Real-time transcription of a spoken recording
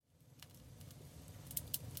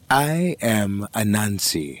I am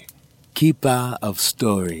Anansi, keeper of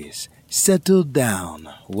stories. Settle down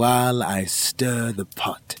while I stir the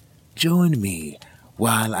pot. Join me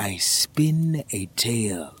while I spin a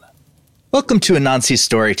tale. Welcome to Anansi's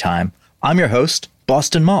Storytime. I'm your host,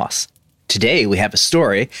 Boston Moss. Today we have a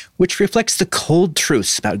story which reflects the cold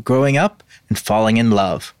truths about growing up and falling in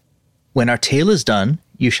love. When our tale is done,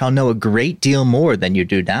 you shall know a great deal more than you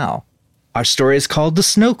do now. Our story is called The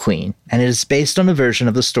Snow Queen, and it is based on a version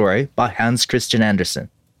of the story by Hans Christian Andersen.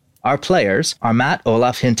 Our players are Matt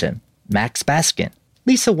Olaf Hinton, Max Baskin,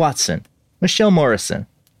 Lisa Watson, Michelle Morrison,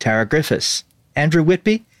 Tara Griffiths, Andrew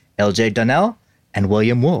Whitby, LJ Donnell, and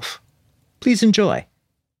William Wolfe. Please enjoy.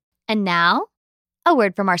 And now, a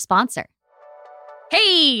word from our sponsor.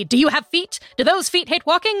 Hey, do you have feet? Do those feet hate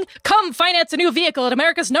walking? Come finance a new vehicle at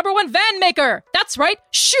America's #1 van maker. That's right,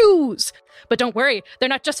 shoes. But don't worry, they're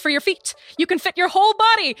not just for your feet. You can fit your whole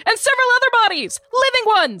body and several other bodies, living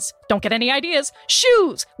ones. Don't get any ideas.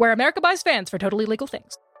 Shoes, where America buys vans for totally legal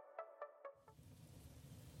things.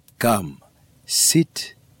 Come,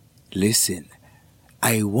 sit, listen.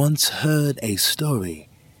 I once heard a story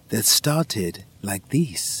that started like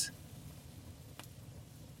this.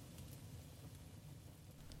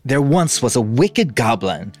 There once was a wicked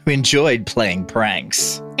goblin who enjoyed playing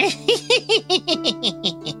pranks.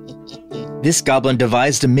 This goblin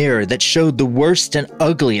devised a mirror that showed the worst and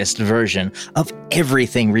ugliest version of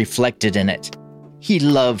everything reflected in it. He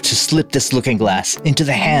loved to slip this looking glass into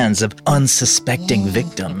the hands of unsuspecting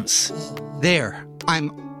victims. There,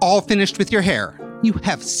 I'm all finished with your hair. You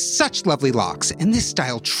have such lovely locks, and this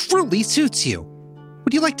style truly suits you.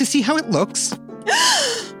 Would you like to see how it looks?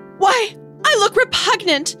 Why, I look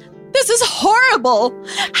repugnant. This is horrible.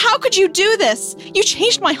 How could you do this? You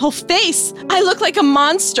changed my whole face. I look like a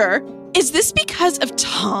monster. Is this because of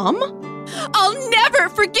Tom? I'll never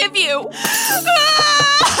forgive you.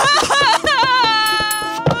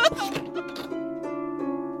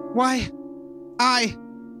 Why,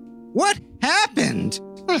 what happened?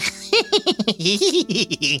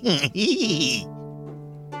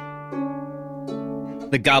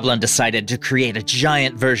 The goblin decided to create a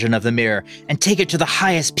giant version of the mirror and take it to the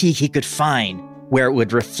highest peak he could find, where it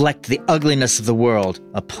would reflect the ugliness of the world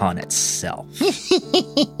upon itself.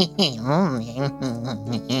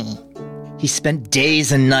 He spent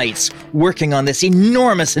days and nights working on this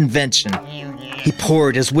enormous invention. He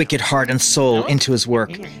poured his wicked heart and soul into his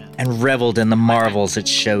work and reveled in the marvels it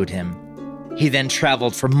showed him. He then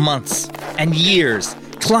traveled for months and years,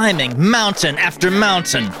 climbing mountain after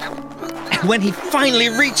mountain. And when he finally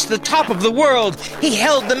reached the top of the world, he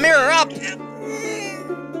held the mirror up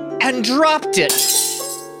and dropped it.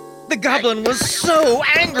 The goblin was so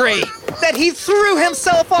angry that he threw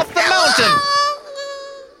himself off the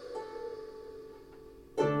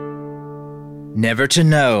mountain. Never to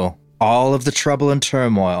know all of the trouble and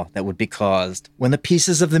turmoil that would be caused when the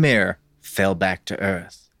pieces of the mirror fell back to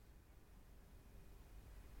earth.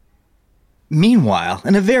 Meanwhile,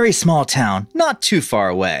 in a very small town, not too far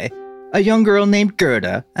away, a young girl named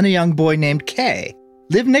Gerda and a young boy named Kay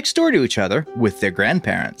lived next door to each other with their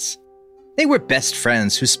grandparents. They were best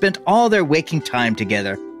friends who spent all their waking time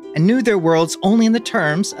together and knew their worlds only in the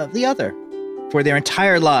terms of the other. For their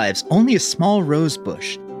entire lives, only a small rose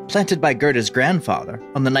bush, planted by Gerda's grandfather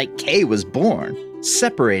on the night Kay was born,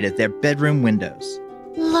 separated their bedroom windows.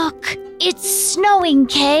 Look, it's snowing,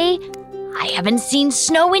 Kay. I haven't seen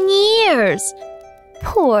snow in years.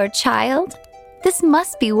 Poor child. This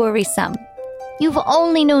must be worrisome. You've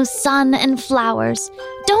only known sun and flowers.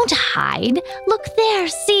 Don't hide. Look there,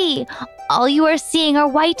 see. All you are seeing are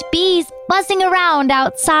white bees buzzing around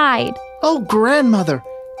outside. Oh, grandmother,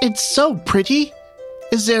 it's so pretty.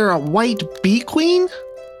 Is there a white bee queen?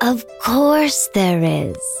 Of course there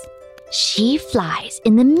is. She flies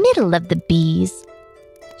in the middle of the bees.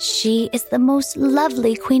 She is the most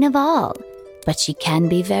lovely queen of all, but she can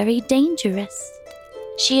be very dangerous.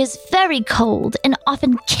 She is very cold and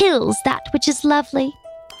often kills that which is lovely.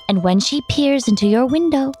 And when she peers into your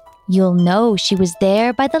window, you'll know she was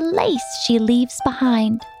there by the lace she leaves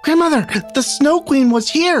behind. Grandmother, the Snow Queen was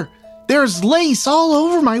here. There's lace all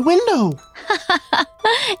over my window.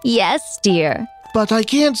 Yes, dear. But I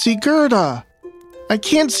can't see Gerda. I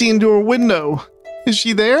can't see into her window. Is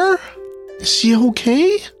she there? Is she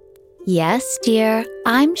okay? Yes, dear.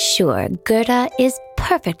 I'm sure Gerda is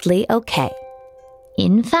perfectly okay.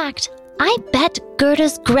 In fact, I bet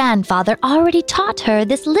Gerda's grandfather already taught her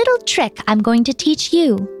this little trick I'm going to teach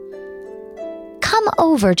you. Come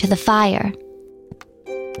over to the fire.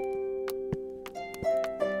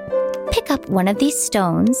 Pick up one of these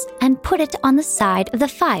stones and put it on the side of the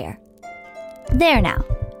fire. There now.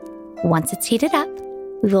 Once it's heated up,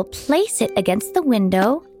 We will place it against the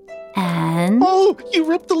window and... Oh, you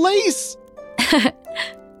ripped the lace!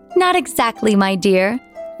 Not exactly, my dear.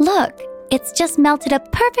 Look, it's just melted a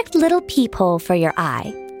perfect little peephole for your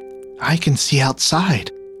eye. I can see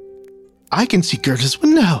outside. I can see Gerda's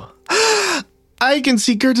window. I can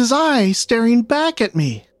see Gerda's eye staring back at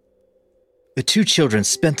me. The two children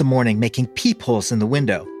spent the morning making peepholes in the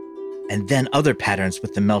window, and then other patterns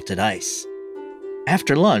with the melted ice.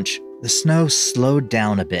 After lunch, the snow slowed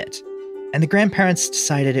down a bit, and the grandparents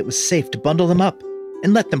decided it was safe to bundle them up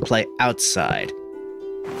and let them play outside.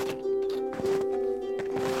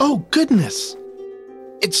 Oh, goodness.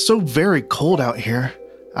 It's so very cold out here.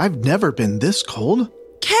 I've never been this cold.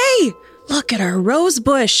 Kay, look at our rose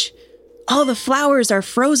bush. All the flowers are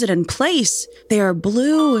frozen in place. They are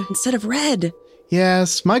blue instead of red.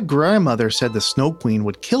 Yes, my grandmother said the Snow Queen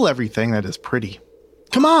would kill everything that is pretty.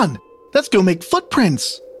 Come on, let's go make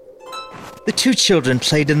footprints. The two children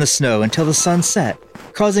played in the snow until the sun set,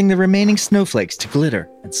 causing the remaining snowflakes to glitter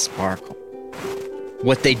and sparkle.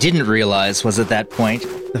 What they didn't realize was at that point,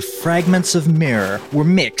 the fragments of mirror were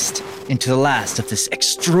mixed into the last of this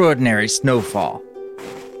extraordinary snowfall.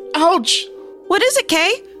 Ouch! What is it,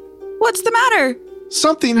 Kay? What's the matter?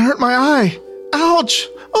 Something hurt my eye. Ouch!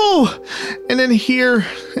 Oh! And then here,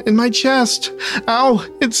 in my chest. Ow!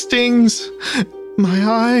 It stings. My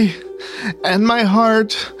eye. And my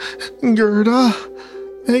heart. Gerda,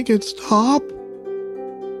 make it stop.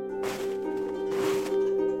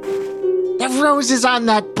 The roses on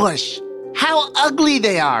that bush. How ugly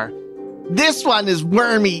they are. This one is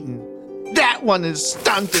worm-eaten. That one is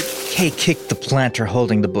stunted. Kay kicked the planter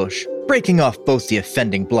holding the bush, breaking off both the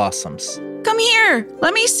offending blossoms. Come here.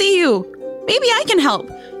 Let me see you. Maybe I can help.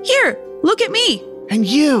 Here, look at me. And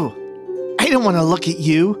you. I don't want to look at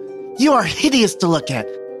you. You are hideous to look at.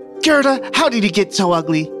 Gerda, how did you get so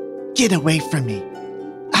ugly? Get away from me.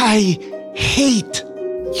 I hate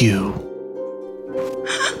you.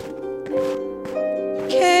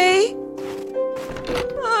 Kay?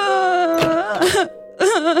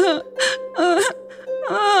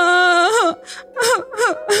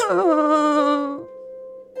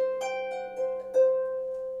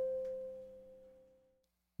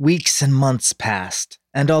 Weeks and months passed,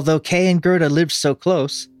 and although Kay and Gerda lived so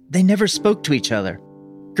close, they never spoke to each other.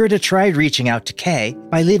 Gerda tried reaching out to Kay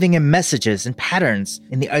by leaving him messages and patterns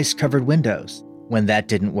in the ice-covered windows. When that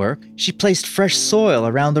didn't work, she placed fresh soil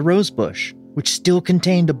around the rose bush, which still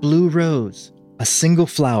contained a blue rose, a single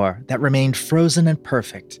flower that remained frozen and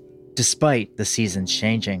perfect, despite the seasons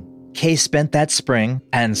changing. Kay spent that spring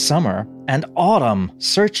and summer and autumn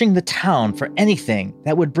searching the town for anything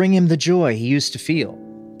that would bring him the joy he used to feel.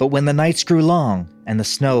 But when the nights grew long and the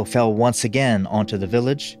snow fell once again onto the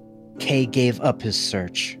village, Kay gave up his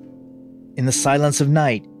search. In the silence of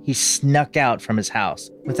night, he snuck out from his house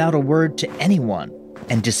without a word to anyone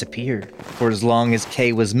and disappeared. For as long as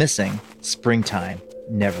Kay was missing, springtime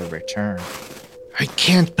never returned. I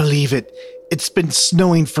can't believe it. It's been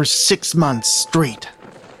snowing for 6 months straight.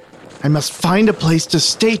 I must find a place to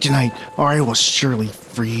stay tonight, or I will surely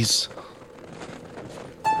freeze.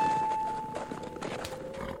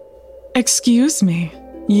 Excuse me,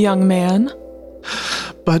 young man.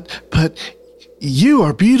 But you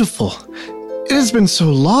are beautiful. It has been so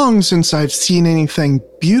long since I've seen anything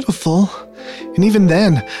beautiful. And even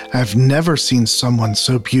then, I've never seen someone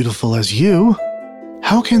so beautiful as you.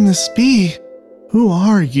 How can this be? Who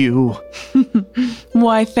are you?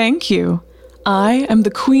 Why, thank you. I am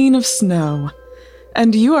the Queen of Snow.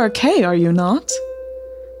 And you are Kay, are you not?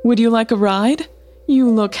 Would you like a ride? You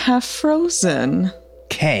look half frozen.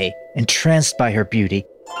 Kay, entranced by her beauty,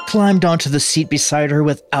 climbed onto the seat beside her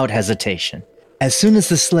without hesitation. As soon as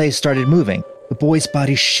the sleigh started moving, the boy's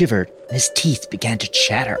body shivered and his teeth began to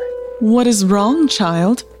chatter. What is wrong,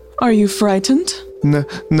 child? Are you frightened?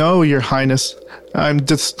 No, Your Highness. I'm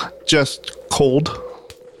just cold.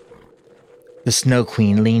 The Snow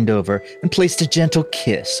Queen leaned over and placed a gentle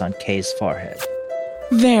kiss on Kay's forehead.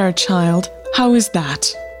 There, child. How is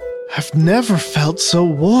that? I've never felt so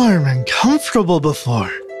warm and comfortable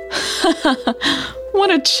before.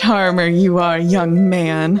 What a charmer you are, young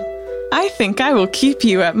man. I think I will keep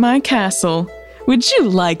you at my castle. Would you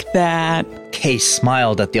like that? Kay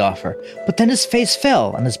smiled at the offer, but then his face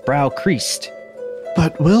fell and his brow creased.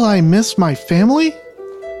 But will I miss my family?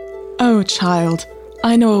 Oh, child,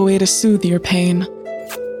 I know a way to soothe your pain.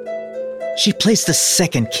 She placed a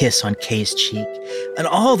second kiss on Kay's cheek, and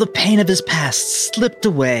all the pain of his past slipped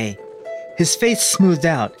away. His face smoothed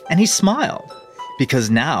out, and he smiled, because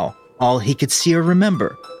now all he could see or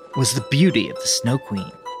remember was the beauty of the Snow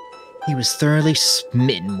Queen. He was thoroughly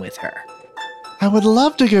smitten with her. I would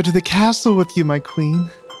love to go to the castle with you, my queen.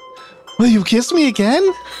 Will you kiss me again?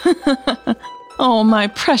 Oh, my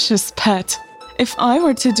precious pet. If I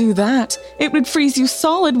were to do that, it would freeze you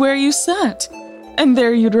solid where you sat. And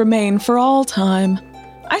there you'd remain for all time.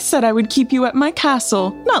 I said I would keep you at my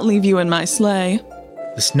castle, not leave you in my sleigh.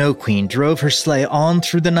 The Snow Queen drove her sleigh on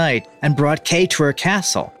through the night and brought Kay to her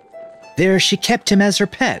castle. There she kept him as her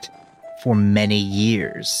pet for many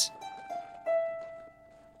years.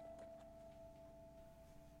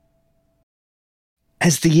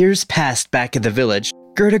 As the years passed back at the village,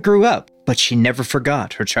 Gerda grew up, but she never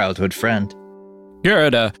forgot her childhood friend.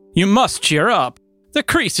 Gerda, you must cheer up. The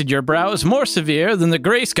crease in your brow is more severe than the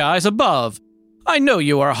gray skies above. I know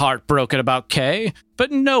you are heartbroken about Kay,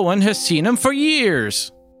 but no one has seen him for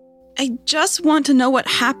years. I just want to know what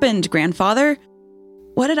happened, Grandfather.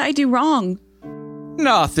 What did I do wrong?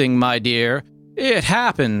 Nothing, my dear. It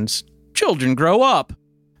happens. Children grow up.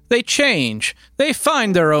 They change. They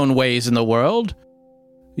find their own ways in the world.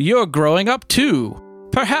 You're growing up too.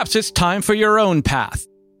 Perhaps it's time for your own path.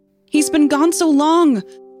 He's been gone so long.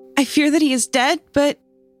 I fear that he is dead, but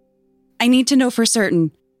I need to know for certain.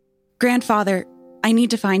 Grandfather, I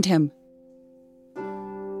need to find him.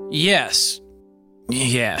 Yes.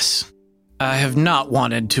 I have not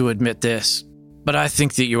wanted to admit this, but I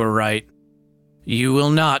think that you are right. You will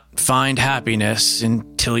not find happiness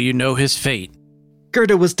until you know his fate.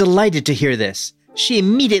 Gerda was delighted to hear this. She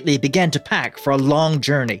immediately began to pack for a long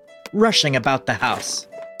journey, rushing about the house.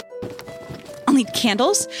 I'll need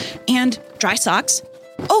candles and dry socks.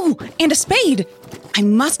 Oh, and a spade. I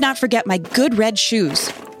must not forget my good red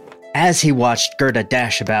shoes. As he watched Gerda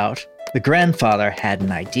dash about, the grandfather had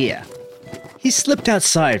an idea. He slipped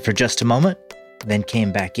outside for just a moment, then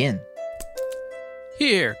came back in.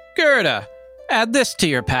 Here, Gerda, add this to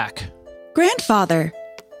your pack. Grandfather,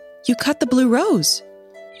 you cut the blue rose.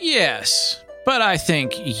 Yes, but I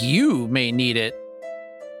think you may need it.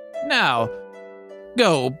 Now,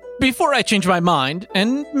 go before I change my mind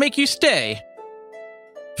and make you stay.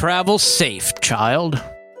 Travel safe, child.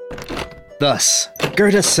 Thus,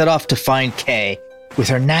 Gerda set off to find Kay, with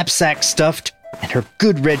her knapsack stuffed and her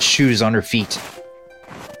good red shoes on her feet.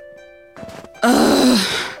 Ugh,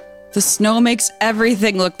 the snow makes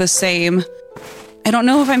everything look the same. I don't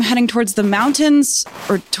know if I'm heading towards the mountains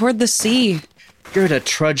or toward the sea. Gerda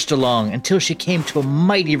trudged along until she came to a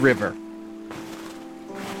mighty river.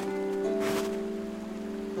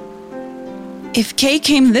 If Kay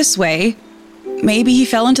came this way, maybe he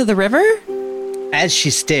fell into the river? As she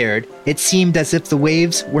stared, it seemed as if the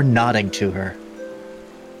waves were nodding to her.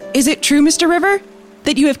 Is it true, Mr. River,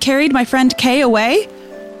 that you have carried my friend Kay away?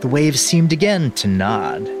 The waves seemed again to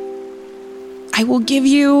nod. I will give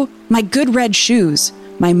you my good red shoes,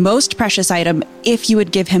 my most precious item, if you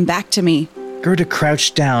would give him back to me. Gerda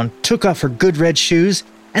crouched down, took off her good red shoes,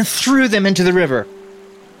 and threw them into the river.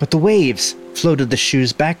 But the waves floated the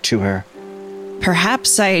shoes back to her.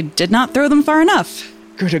 Perhaps I did not throw them far enough.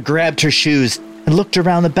 Gerda grabbed her shoes and looked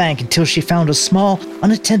around the bank until she found a small,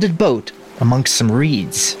 unattended boat amongst some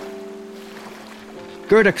reeds.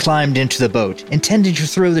 Gerda climbed into the boat, intending to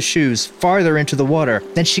throw the shoes farther into the water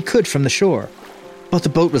than she could from the shore. But the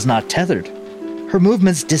boat was not tethered. Her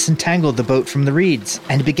movements disentangled the boat from the reeds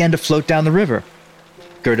and began to float down the river.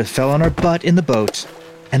 Gerda fell on her butt in the boat,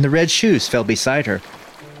 and the red shoes fell beside her.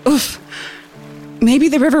 Oof. Maybe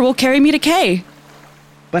the river will carry me to Kay.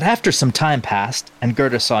 But after some time passed, and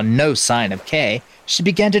Gerda saw no sign of Kay, she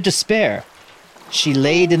began to despair. She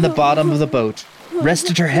laid in the bottom of the boat,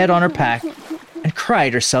 rested her head on her pack, and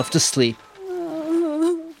cried herself to sleep.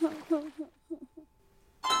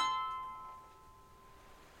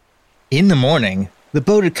 In the morning, the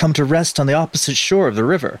boat had come to rest on the opposite shore of the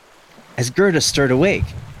river. As Gerda stirred awake,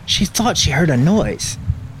 she thought she heard a noise.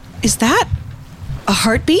 Is that a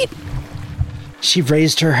heartbeat? She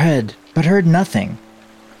raised her head, but heard nothing.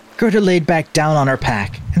 Gerda laid back down on her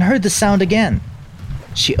pack and heard the sound again.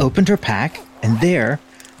 She opened her pack, and there,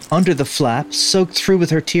 under the flap, soaked through with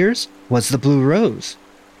her tears, was the blue rose,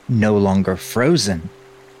 no longer frozen.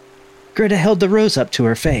 Gerda held the rose up to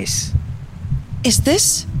her face. Is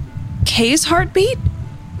this Kay's heartbeat?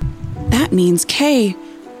 That means Kay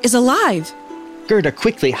is alive. Gerda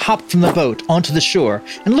quickly hopped from the boat onto the shore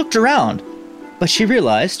and looked around, but she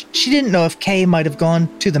realized she didn't know if Kay might have gone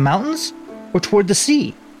to the mountains or toward the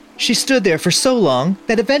sea. She stood there for so long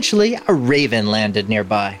that eventually a raven landed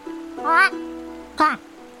nearby.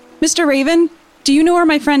 Mr. Raven, do you know where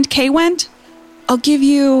my friend Kay went? I'll give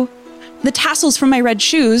you the tassels from my red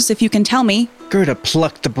shoes if you can tell me. Gerda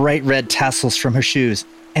plucked the bright red tassels from her shoes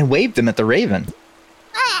and waved them at the raven.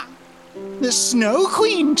 The Snow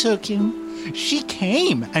Queen took him. She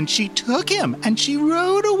came and she took him and she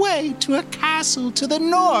rode away to a castle to the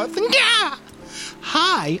north,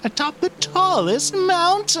 high atop the tallest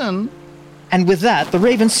mountain. And with that, the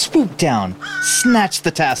raven swooped down, snatched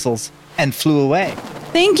the tassels, and flew away.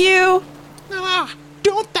 Thank you.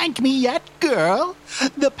 Don't thank me yet, girl.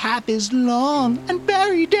 The path is long and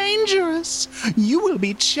very dangerous. You will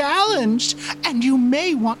be challenged, and you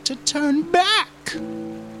may want to turn back.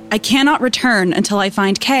 I cannot return until I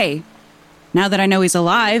find Kay. Now that I know he's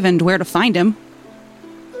alive and where to find him.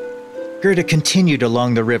 Gerda continued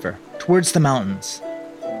along the river, towards the mountains.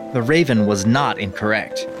 The raven was not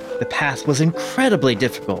incorrect. The path was incredibly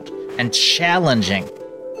difficult and challenging.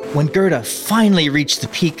 When Gerda finally reached the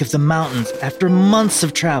peak of the mountains after months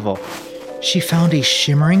of travel, she found a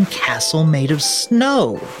shimmering castle made of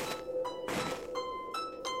snow.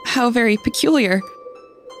 How very peculiar.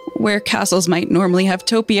 Where castles might normally have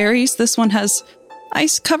topiaries, this one has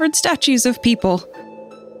ice-covered statues of people.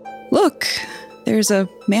 Look, there's a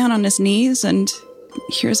man on his knees, and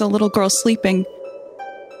here's a little girl sleeping.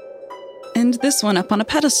 And this one up on a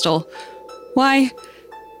pedestal. Why,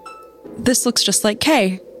 this looks just like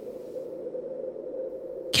Kay.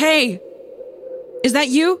 Kay! Is that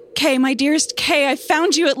you? Kay, my dearest Kay, I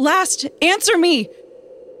found you at last. Answer me!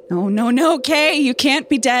 No, no, no, Kay, you can't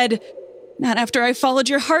be dead. Not after I followed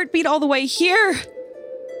your heartbeat all the way here.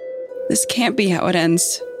 This can't be how it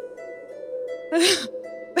ends.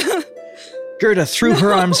 Gerda threw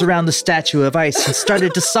her arms around the statue of ice and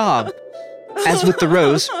started to sob. As with the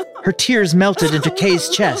rose, her tears melted into Kay's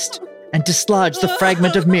chest and dislodged the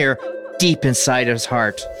fragment of mirror deep inside his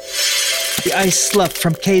heart. The ice sloughed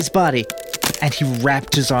from Kay's body, and he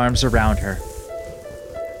wrapped his arms around her.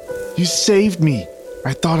 You saved me.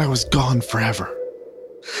 I thought I was gone forever.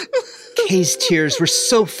 Kay's tears were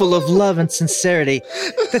so full of love and sincerity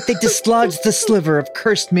that they dislodged the sliver of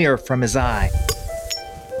cursed mirror from his eye.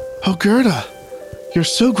 Oh, Gerda, you're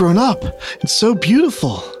so grown up and so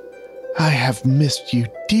beautiful. I have missed you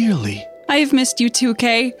dearly. I have missed you too,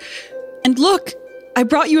 Kay. And look, I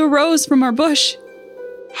brought you a rose from our bush.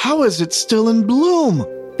 How is it still in bloom?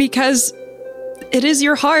 Because it is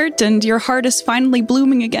your heart, and your heart is finally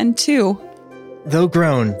blooming again, too. Though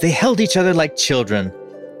grown, they held each other like children.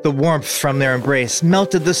 The warmth from their embrace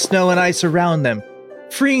melted the snow and ice around them,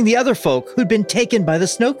 freeing the other folk who'd been taken by the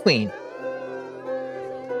Snow Queen.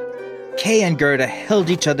 Kay and Gerda held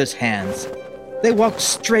each other's hands. They walked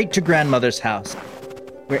straight to grandmother's house,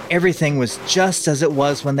 where everything was just as it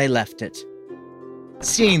was when they left it.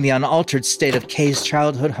 Seeing the unaltered state of Kay's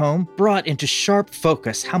childhood home brought into sharp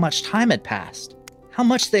focus how much time had passed, how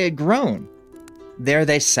much they had grown. There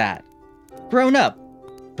they sat, grown up,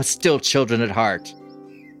 but still children at heart.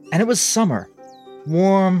 And it was summer,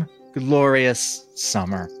 warm, glorious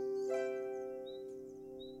summer.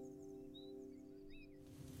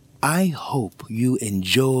 I hope you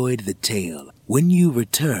enjoyed the tale. When you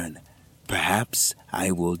return, perhaps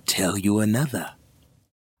I will tell you another.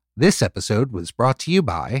 This episode was brought to you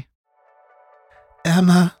by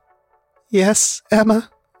Emma. Yes,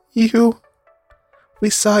 Emma, you. We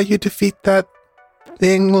saw you defeat that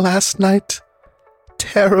thing last night.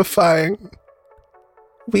 Terrifying.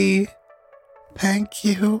 We thank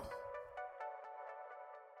you.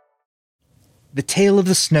 The Tale of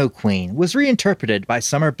the Snow Queen was reinterpreted by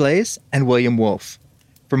Summer Blaze and William Wolfe.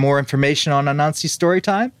 For more information on Anansi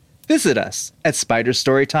Storytime, visit us at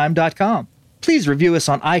spiderstorytime.com. Please review us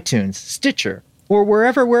on iTunes, Stitcher, or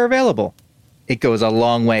wherever we're available. It goes a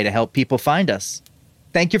long way to help people find us.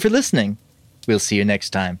 Thank you for listening. We'll see you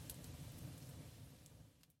next time.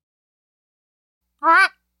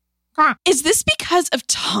 Is this because of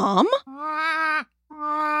Tom?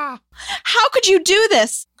 How could you do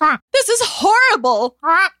this? This is horrible.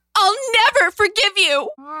 I'll never forgive you.